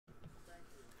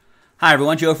Hi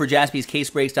everyone, Joe for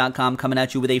JaspysCaseBreaks.com coming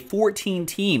at you with a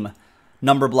 14-team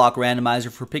number block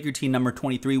randomizer for Pick Your Team number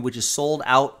 23, which is sold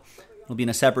out. It'll be in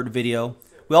a separate video.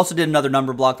 We also did another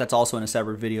number block that's also in a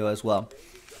separate video as well.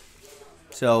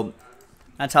 So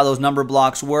that's how those number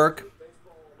blocks work.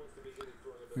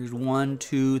 There's 1,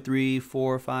 2, 3,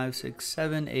 4, 5, 6,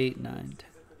 7, 8, 9, 10.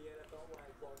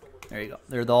 There you go.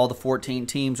 There's all the 14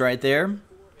 teams right there.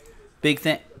 Big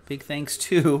thanks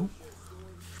to,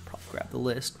 probably grab the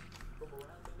list.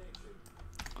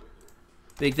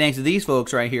 Big thanks to these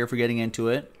folks right here for getting into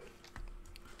it.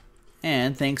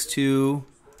 And thanks to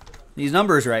these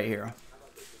numbers right here.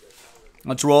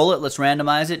 Let's roll it. Let's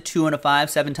randomize it. 2 and a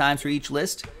 5, 7 times for each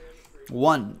list.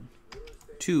 1,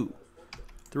 2,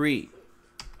 3,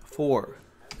 4,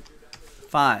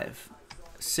 5,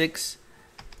 6,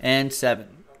 and 7.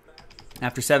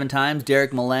 After 7 times,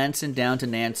 Derek Melanson down to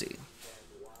Nancy.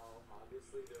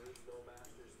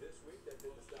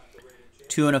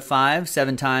 2 and a 5,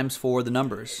 7 times for the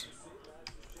numbers.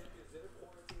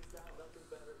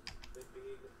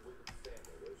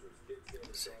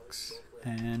 6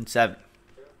 and 7.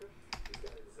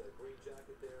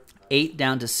 8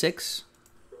 down to 6.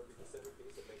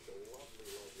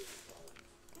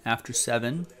 After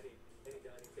 7.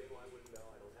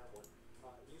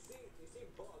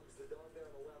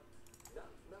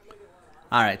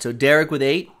 All right, so Derek with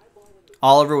 8.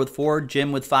 Oliver with 4,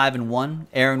 Jim with 5 and 1,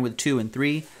 Aaron with 2 and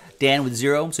 3, Dan with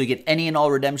 0. So you get any and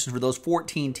all redemptions for those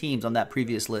 14 teams on that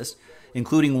previous list,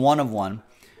 including 1-of-1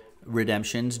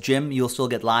 redemptions. Jim, you'll still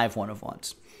get live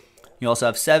 1-of-1s. You also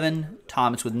have 7,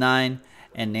 Thomas with 9,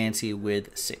 and Nancy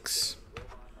with 6.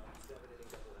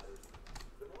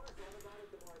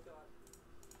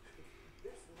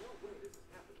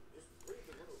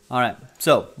 All right,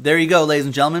 so there you go, ladies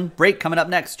and gentlemen. Break coming up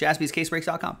next,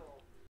 JaspysCaseBreaks.com.